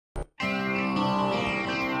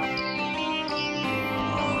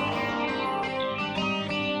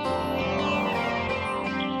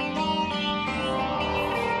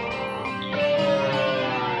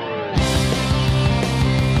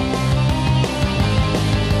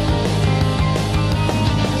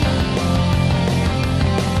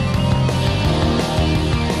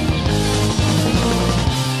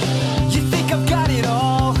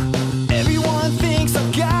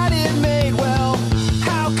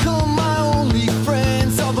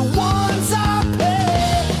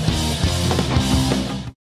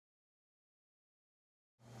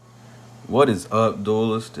What is up,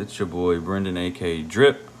 duelist? It's your boy Brendan, aka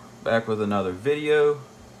Drip, back with another video.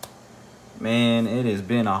 Man, it has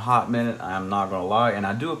been a hot minute, I'm not gonna lie, and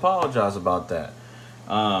I do apologize about that.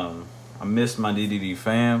 I missed my DDD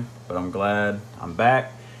fam, but I'm glad I'm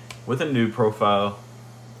back with a new profile.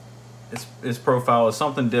 This profile is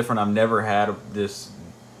something different. I've never had this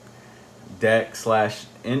deck slash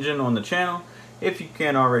engine on the channel. If you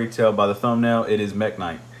can't already tell by the thumbnail, it is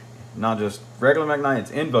MEKK-KNIGHT. Not just regular MEKK-KNIGHT,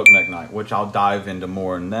 it's Invoke MEKK-KNIGHT, which I'll dive into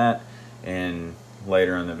more in that and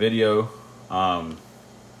later in the video.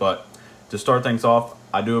 But to start things off,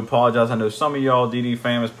 I do apologize. I know some of y'all DD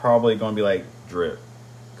fam is probably going to be like, Drip,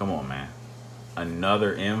 come on, man.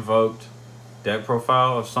 Another invoked deck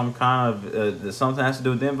profile of some kind of, something has to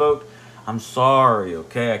do with invoked. I'm sorry,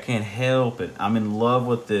 okay? I can't help it. I'm in love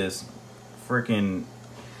with this freaking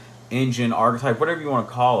engine, archetype, whatever you want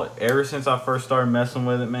to call it. Ever since I first started messing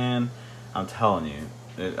with it, man, I'm telling you,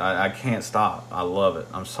 I can't stop. I love it.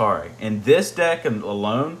 I'm sorry. And this deck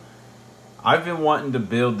alone, I've been wanting to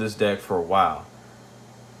build this deck for a while.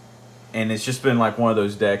 And it's just been like one of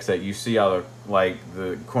those decks that you see out of like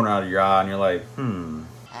the corner out of your eye and you're like,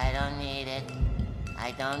 I don't need it.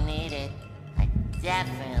 I don't need it. I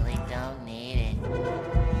definitely don't need it.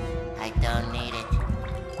 I don't need it.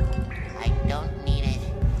 I don't need it.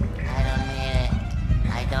 I don't need it.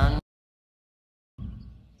 I don't.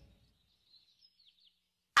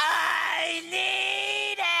 I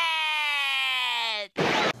need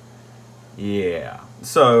it! yeah.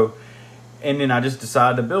 So, and then I just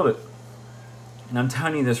decided to build it. And I'm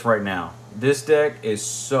telling you this right now. This deck is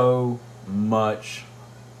so much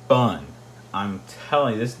fun. I'm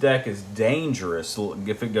telling you, this deck is dangerous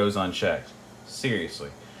if it goes unchecked.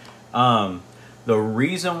 Seriously. The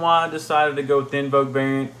reason why I decided to go with the Invoke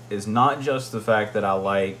variant is not just the fact that I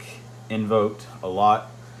like Invoked a lot.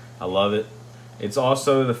 I love it. It's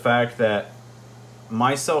also the fact that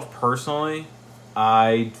myself personally,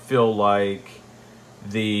 I feel like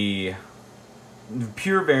the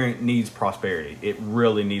pure variant needs prosperity. It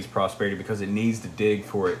really needs prosperity because it needs to dig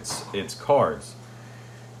for its cards.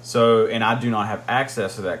 So, and I do not have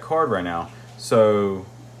access to that card right now. So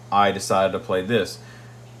I decided to play this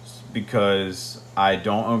because I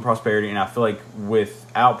don't own prosperity, and I feel like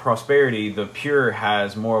without prosperity, the pure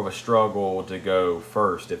has more of a struggle to go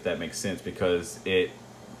first, if that makes sense, because it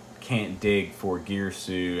can't dig for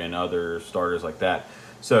Yugioh and other starters like that.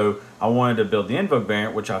 So I wanted to build the Invoke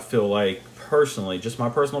variant, which I feel like personally, just my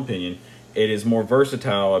personal opinion, it is more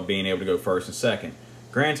versatile at being able to go first and second.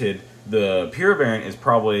 Granted, the pure variant is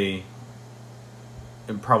probably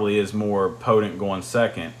is more potent going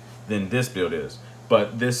second than this build is.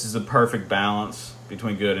 But this is a perfect balance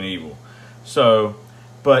between good and evil. So,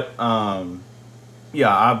 but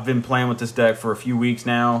yeah, I've been playing with this deck for a few weeks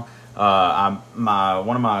now.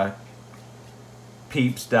 One of my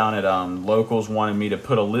peeps down at Locals wanted me to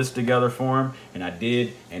put a list together for him, and I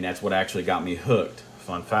did, and that's what actually got me hooked.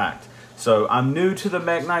 Fun fact. So I'm new to the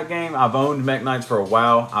MEKK-KNIGHT game. I've owned MEKK-KNIGHTs for a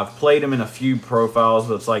while. I've played them in a few profiles,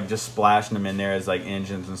 but it's like just splashing them in there as like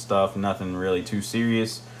engines and stuff. Nothing really too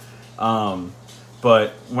serious.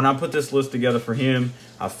 But when I put this list together for him,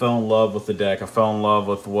 I fell in love with the deck. I fell in love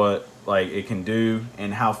with what like it can do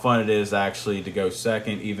and how fun it is actually to go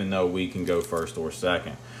second, even though we can go first or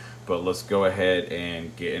second. But let's go ahead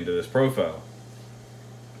and get into this profile.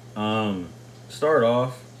 Start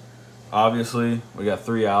off, obviously, we got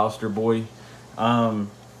 3 Alistair, boy.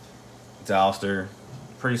 It's Alistair.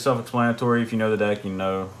 Pretty self-explanatory. If you know the deck, you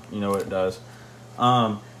know what it does.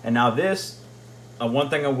 And now this,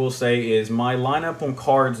 one thing I will say is my lineup on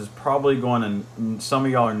cards is probably going to, some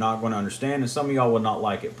of y'all are not going to understand, and some of y'all will not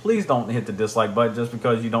like it. Please don't hit the dislike button just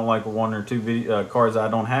because you don't like 1 or 2 cards I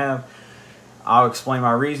don't have. I'll explain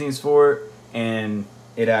my reasons for it, and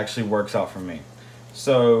it actually works out for me.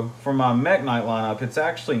 So for my MEKK-KNIGHT lineup, it's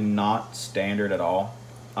actually not standard at all.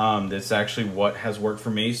 That's actually what has worked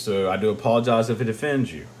for me, so I do apologize if it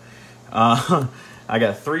offends you. I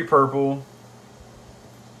got 3 purple,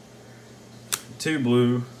 2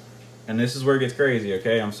 blue, and this is where it gets crazy,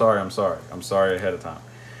 okay? I'm sorry ahead of time.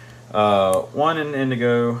 1 in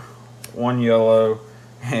indigo, 1 yellow,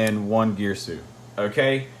 and 1 Yugioh,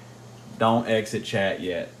 okay? Don't exit chat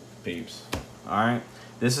yet, peeps. Alright?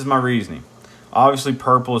 This is my reasoning. Obviously,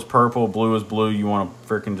 purple is purple, blue is blue. You want to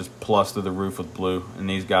freaking just plus through the roof with blue, and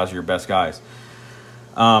these guys are your best guys.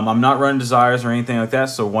 I'm not running desires or anything like that,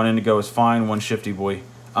 so 1 indigo is fine, 1 shifty boy.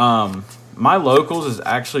 My locals is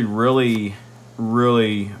actually really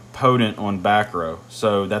potent on back row,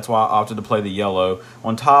 so that's why I opted to play the yellow.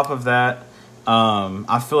 On top of that,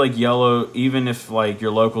 I feel like yellow, even if like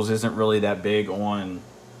your locals isn't really that big on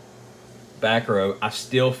back row, I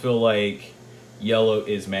still feel like yellow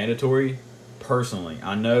is mandatory. Personally,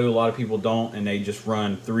 I know a lot of people don't, and they just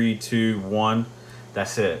run 3, 2, 1.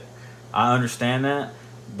 That's it. I understand that,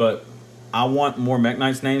 but I want more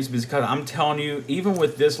MEKK-KNIGHTS names because I'm telling you, even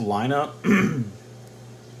with this lineup,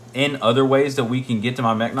 in other ways that we can get to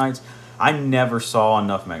my MEKK-KNIGHTS, I never saw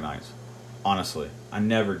enough MEKK-KNIGHTS. Honestly, I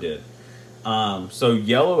never did. So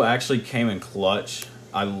yellow actually came in clutch.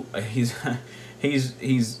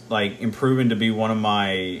 He's like improving to be one of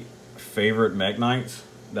my favorite MEKK-KNIGHTS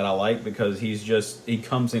that I like because he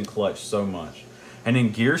comes in clutch so much. And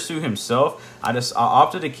then Yugioh himself, I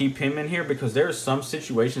opted to keep him in here because there are some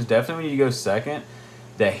situations, definitely when you go second,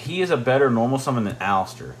 that he is a better normal summon than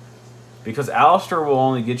Alistair. Because Alistair will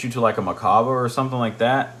only get you to like a Macabre or something like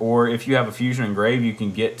that, or if you have a Fusion Engrave, you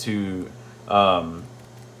can get to Aguades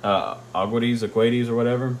or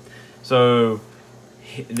whatever. So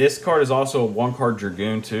this card is also a 1-card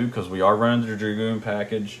Dragoon too, because we are running the Dragoon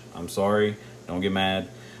package. I'm sorry, don't get mad.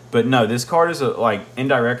 But no, this card is like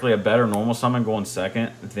indirectly a better normal summon going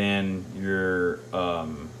second than your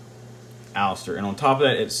Alistair. And on top of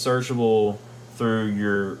that, it's searchable through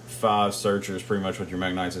your 5 searchers pretty much with your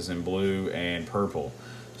MEKK-KNIGHTS is in blue and purple.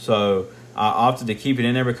 So I opted to keep it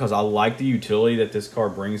in there because I like the utility that this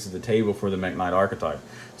card brings to the table for the MEKK-KNIGHT archetype.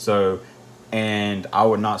 So, and I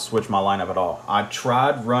would not switch my lineup at all. I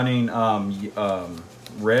tried running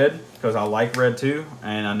red because I like red too,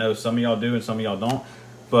 and I know some of y'all do and some of y'all don't.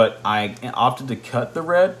 But I opted to cut the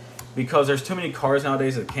red because there's too many cards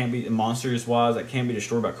nowadays that can't be, monsters wise, that can't be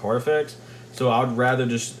destroyed by card effects. So I would rather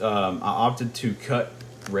just, I opted to cut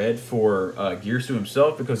red for Yugioh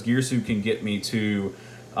himself because Yugioh can get me to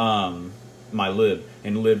my lib,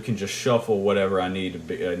 and lib can just shuffle whatever I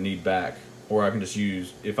need back. Or I can just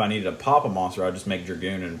use, if I needed to pop a monster, I'd just make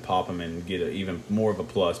Dragoon and pop them and get even more of a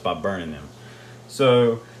plus by burning them.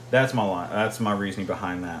 So that's my line. That's my reasoning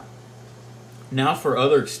behind that. Now for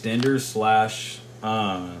other extenders slash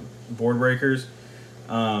board breakers,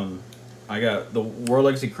 I got the World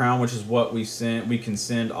Legacy Crown, which is what we can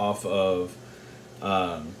send off of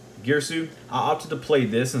Yugioh. I opted to play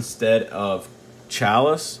this instead of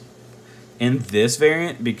Chalice in this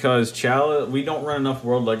variant because Chalice, we don't run enough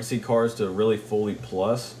World Legacy cards to really fully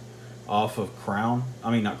plus off of Crown. I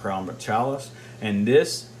mean, not Crown, but Chalice. And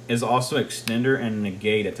this is also extender and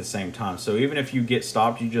negate at the same time. So even if you get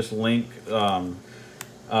stopped, you just link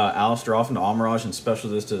Alistair off into Almirage and special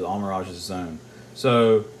this to the Almirage's zone.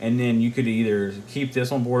 So, and then you could either keep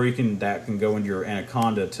this on board, or that can go into your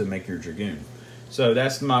Anaconda to make your Dragoon. So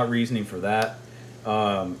that's my reasoning for that.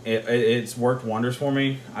 It's worked wonders for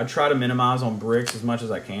me. I try to minimize on bricks as much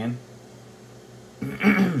as I can.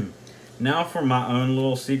 Now for my own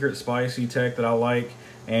little secret spicy tech that I like,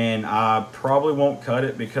 and I probably won't cut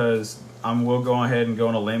it because I will go ahead and go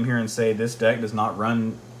on a limb here and say this deck does not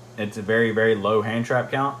run, it's a very, very low hand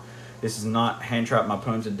trap count. This is not hand trap my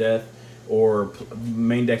opponent to death or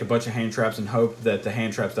main deck a bunch of hand traps and hope that the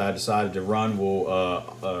hand traps that I decided to run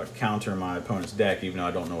will counter my opponent's deck, even though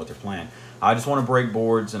I don't know what they're playing. I just want to break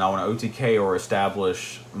boards and I want to OTK or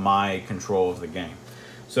establish my control of the game.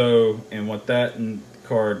 So, and what that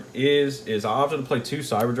card is I opted to play 2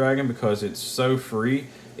 Cyber Dragon because it's so free.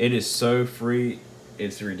 It is so free,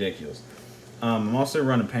 it's ridiculous. I'm also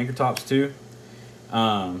running Pankratops too.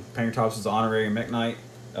 Pankratops is honorary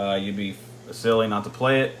MEKK-KNIGHT. You'd be silly not to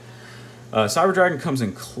play it. Cyber Dragon comes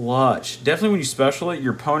in clutch. Definitely when you special it,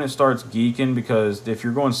 your opponent starts geeking because if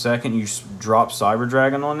you're going second, you drop Cyber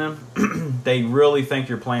Dragon on them. They really think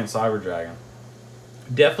you're playing Cyber Dragon.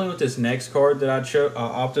 Definitely with this next card that I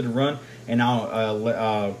opted to run, and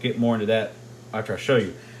I'll get more into that after I show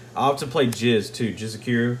you. I opted to play Jizz too,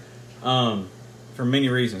 Yugioh, for many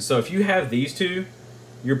reasons. So if you have these two,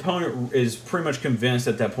 your opponent is pretty much convinced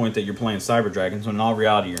at that point that you're playing Cyber Dragon, so in all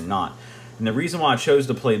reality you're not. And the reason why I chose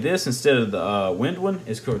to play this instead of the Wind one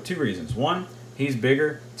is for 2 reasons. 1, he's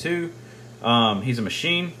bigger. 2, he's a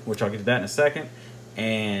machine, which I'll get to that in a second.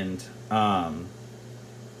 And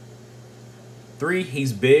 3,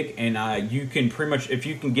 he's big, and you can pretty much, if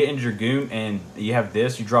you can get in Dragoon and you have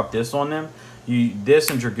this, you drop this on them, this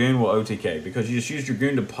and Dragoon will OTK because you just use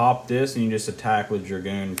Dragoon to pop this and you just attack with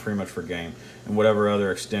Dragoon pretty much for game and whatever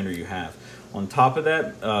other extender you have. On top of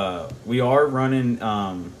that, we are running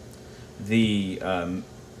the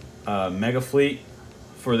Mega Fleet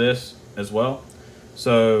for this as well.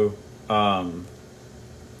 So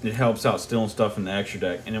it helps out stealing stuff in the extra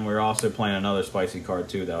deck. And then we're also playing another spicy card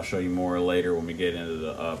too that I'll show you more later when we get into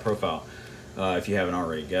the profile, if you haven't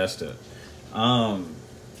already guessed it.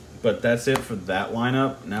 But that's it for that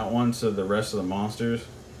lineup. Now on to the rest of the monsters.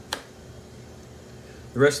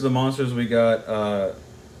 The rest of the monsters we got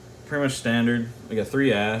pretty much standard. We got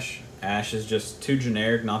 3 Ash. Ash is just too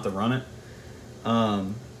generic not to run it.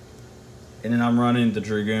 And then I'm running the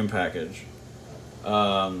Dragoon package.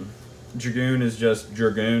 Dragoon is just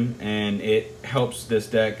Dragoon, and it helps this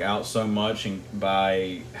deck out so much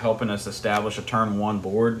by helping us establish a turn 1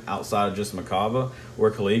 board outside of just Makaba or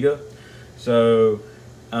Kaliga. So,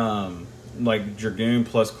 like Dragoon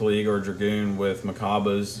plus Kaliga or Dragoon with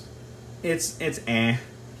Makabas, it's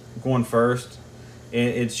going first.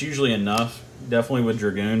 It's usually enough, definitely with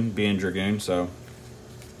Dragoon being Dragoon. So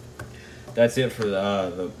that's it for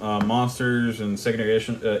the monsters and secondary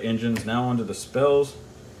engines. Now onto the spells.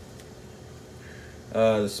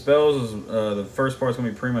 The spells is the first part's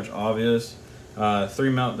gonna be pretty much obvious. 3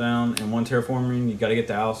 Meltdown and 1 Terraforming. You got to get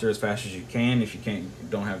the Alistair as fast as you can. If you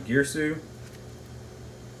don't have Girsu.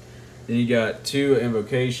 Then you got 2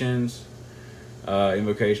 Invocations.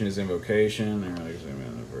 Invocation is Invocation. I'm gonna zoom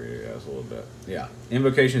in for you guys a little bit. Yeah,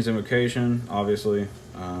 Invocation is Invocation. Obviously,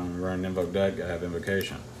 running an Invoke deck, gotta have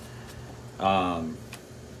Invocation.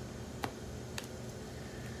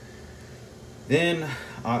 Then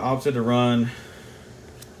I opted to run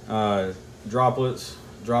Droplets.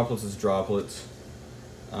 Droplets is Droplets.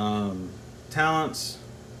 Talents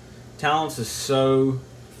is so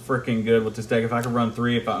freaking good with this deck. If I could run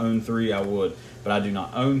 3, if I own 3, I would, but I do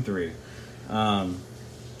not own 3.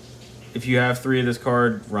 If you have 3 of this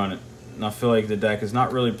card, run it. And I feel like the deck is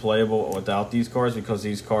not really playable without these cards, because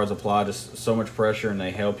these cards apply just so much pressure and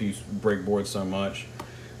they help you break boards so much.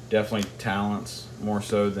 Definitely Talents more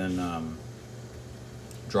so than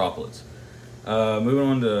Droplets. Moving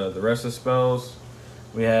on to the rest of the spells,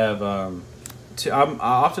 we have I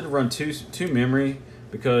opted to run two memory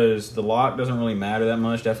because the lock doesn't really matter that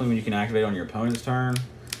much. Definitely when you can activate on your opponent's turn,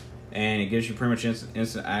 and it gives you pretty much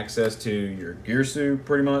instant access to your Girsu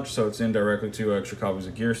pretty much. So it's indirectly 2 extra copies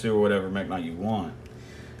of Girsu or whatever MEKK-KNIGHT you want.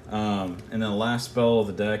 And then the last spell of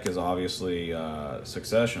the deck is obviously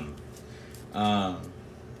Succession. For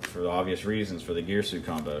the obvious reasons, for the Girsu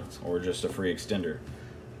combo or just a free extender.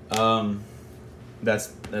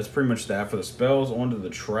 That's pretty much that for the spells. On to the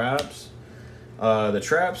traps. The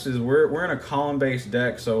traps is we're in a column based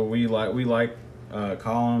deck, so we like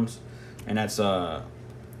columns, and that's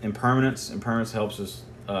impermanence. Impermanence helps us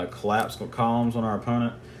collapse columns on our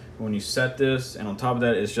opponent when you set this, and on top of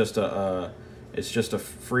that, it's just a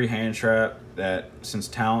free hand trap that, since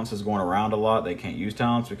Talents is going around a lot, they can't use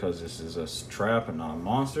Talents because this is a trap and not a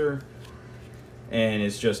monster. And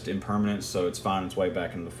it's just impermanence, so it's finding its way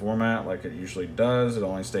back into the format like it usually does. It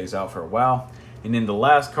only stays out for a while. And then the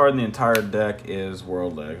last card in the entire deck is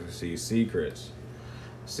World Legacy Secrets.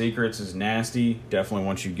 Secrets is nasty. Definitely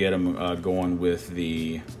once you get them going with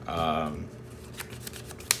the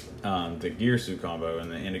Girsu combo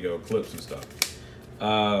and the Indigo Eclipse and stuff.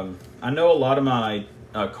 I know a lot of my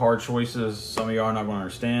card choices, some of y'all are not going to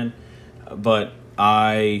understand, but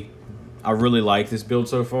I really like this build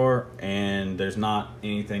so far, and there's not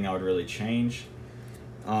anything I would really change.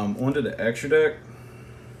 Onto the extra deck.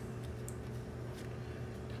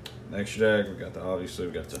 The extra deck, we got obviously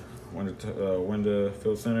we got the window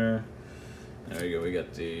field center. There you go. We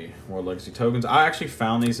got the World Legacy tokens. I actually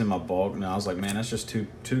found these in my bulk, and I was like, man, that's just too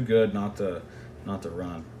good not to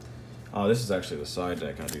run. Oh, this is actually the side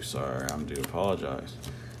deck. I do apologize.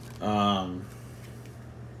 There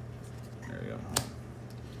you go.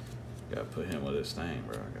 Gotta put him with his thing,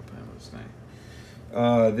 bro. I gotta put him with his thing.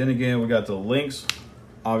 Then again, we got the links.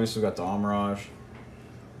 Obviously, we got the Amirage,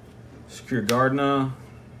 Secure Gardener,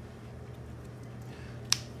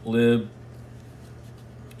 Lib.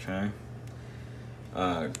 Okay.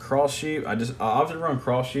 Cross Sheep. I opted to run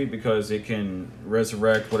Cross Sheep because it can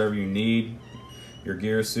resurrect whatever you need. Your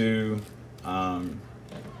Girsu,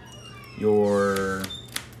 your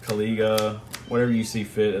Kaliga, whatever you see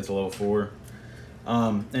fit. It's a level 4.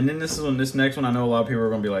 And then this next one, I know a lot of people are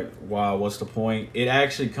going to be like, wow, what's the point? It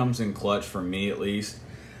actually comes in clutch for me, at least.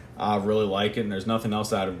 I really like it, and there's nothing else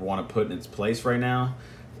that I'd want to put in its place right now.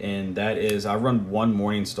 And that is, I run 1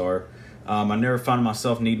 Morningstar. I never found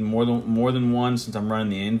myself needing more than one since I'm running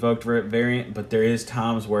the Invoked variant, but there is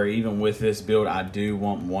times where even with this build, I do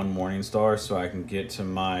want 1 Morningstar so I can get to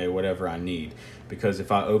my whatever I need. Because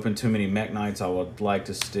if I open too many MEKK-KNIGHTs, I would like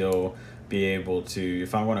to still be able to,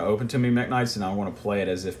 if I want to open too many MEKK-KNIGHTs, then I want to play it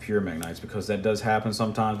as if pure MEKK-KNIGHTs, because that does happen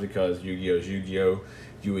sometimes, because Yu-Gi-Oh is Yu-Gi-Oh.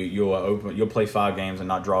 You'll play 5 games and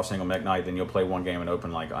not draw a single MEKK-KNIGHT, then you'll play 1 game and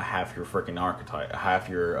open like half your freaking archetype, half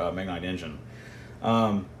your MEKK-KNIGHT engine.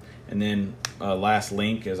 And then last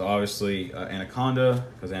link is obviously Anaconda,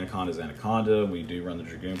 because Anaconda is Anaconda. We do run the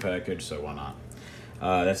Dragoon package, so why not?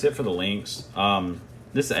 That's it for the links.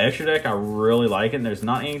 this extra deck, I really like it. And there's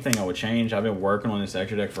not anything I would change. I've been working on this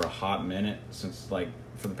extra deck for a hot minute, since like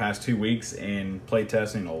for the past 2 weeks, and play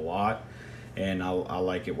testing a lot, and I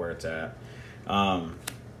like it where it's at. I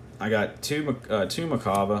got two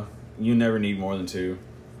MEKK-KNIGHT. You never need more than 2.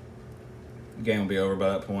 The game will be over by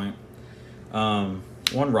that point. 1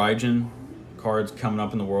 Raijin. Cards coming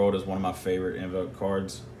up in the world is one of my favorite invoked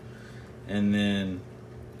cards. And then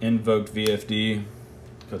invoked VFD,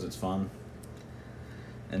 because it's fun.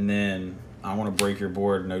 And then I want to break your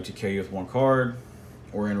board and OTK you with 1 card,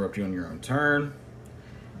 or interrupt you on your own turn.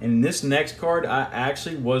 And this next card, I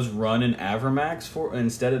actually was running Avermax for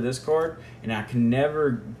instead of this card, and I can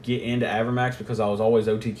never get into Avermax because I was always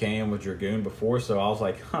OTKing with Dragoon before, so I was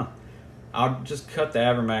like, I'll just cut the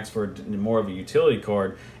Avermax for more of a utility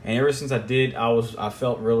card. And ever since I did, I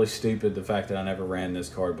felt really stupid the fact that I never ran this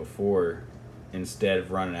card before instead of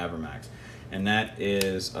running Avermax. And that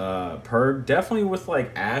is Purg. Definitely with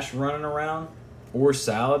like Ash running around or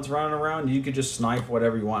Salads running around, you could just snipe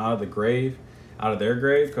whatever you want out of the grave, out of their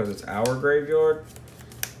grave, because it's our graveyard.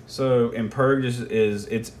 So, and Purg just is,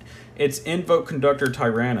 it's Invoked Conductor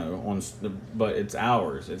Tyranno, but it's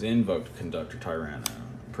ours. It's Invoked Conductor Tyranno,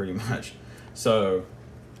 pretty much. So,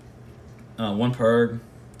 1 Purg,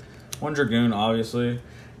 1 Dragoon, obviously,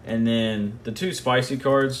 and then the 2 spicy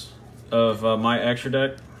cards of my extra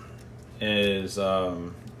deck is,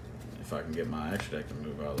 if I can get my extra deck to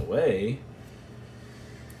move out of the way,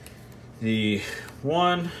 the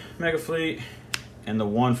 1 Mega Fleet and the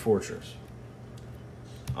 1 Fortress.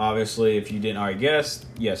 Obviously, if you didn't already guess,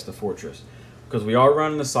 yes, the Fortress, because we are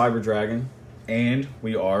running the Cyber Dragon and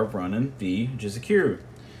we are running the Yugioh.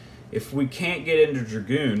 If we can't get into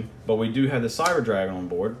Dragoon, but we do have the Cyber Dragon on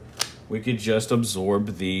board, we could just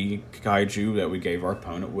absorb the Kaiju that we gave our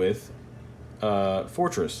opponent with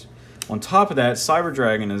Fortress. On top of that, Cyber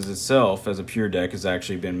Dragon as itself, as a pure deck, has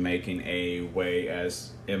actually been making a way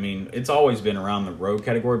as, I mean, it's always been around the rogue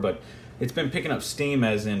category, but it's been picking up steam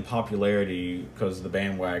as in popularity because the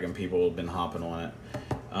bandwagon people have been hopping on it.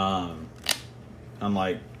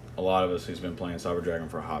 Unlike a lot of us who's been playing Cyber Dragon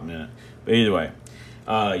for a hot minute. But either way,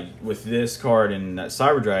 with this card and that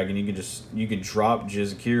Cyber Dragon, you can drop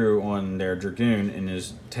Yugioh on their Dragoon and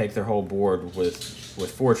just take their whole board with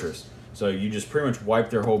Fortress. So you just pretty much wipe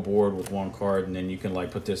their whole board with 1 card, and then you can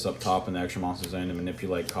like put this up top in the extra monster zone to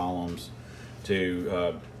manipulate columns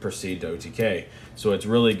to proceed to OTK. So it's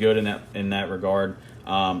really good in that regard.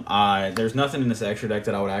 There's nothing in this extra deck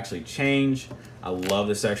that I would actually change. I love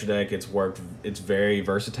this extra deck. It's worked. It's very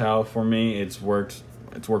versatile for me. It's worked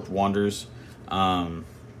wonders.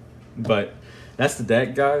 But that's the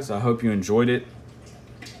deck, guys. I hope you enjoyed it.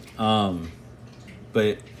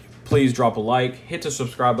 But please drop a like, hit the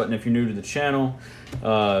subscribe button if you're new to the channel.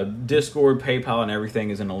 Discord, PayPal, and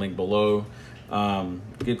everything is in the link below.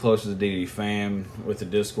 Get close to the DD fam with the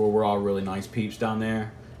Discord. We're all really nice peeps down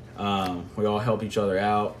there. We all help each other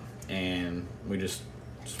out, and we just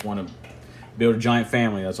want to build a giant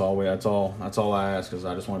family. That's all I ask, because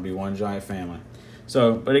I just want to be one giant family.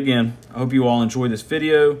 So, but again, I hope you all enjoyed this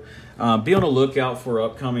video. Be on the lookout for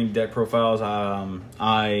upcoming deck profiles.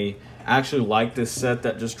 I actually like this set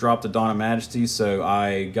that just dropped, the Dawn of Majesty, so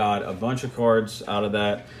I got a bunch of cards out of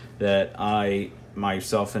that I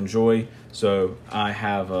myself enjoy. So I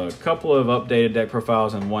have a couple of updated deck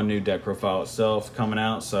profiles and 1 new deck profile itself coming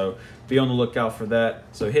out, so be on the lookout for that.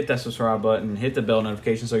 So hit that subscribe button, hit the bell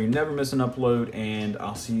notification so you never miss an upload, and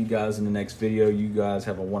I'll see you guys in the next video. You guys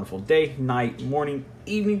have a wonderful day, night, morning,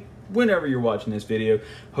 evening, whenever you're watching this video.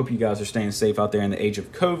 Hope you guys are staying safe out there in the age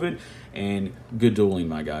of COVID, and good dueling,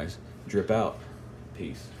 my guys. Drip out.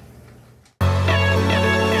 Peace.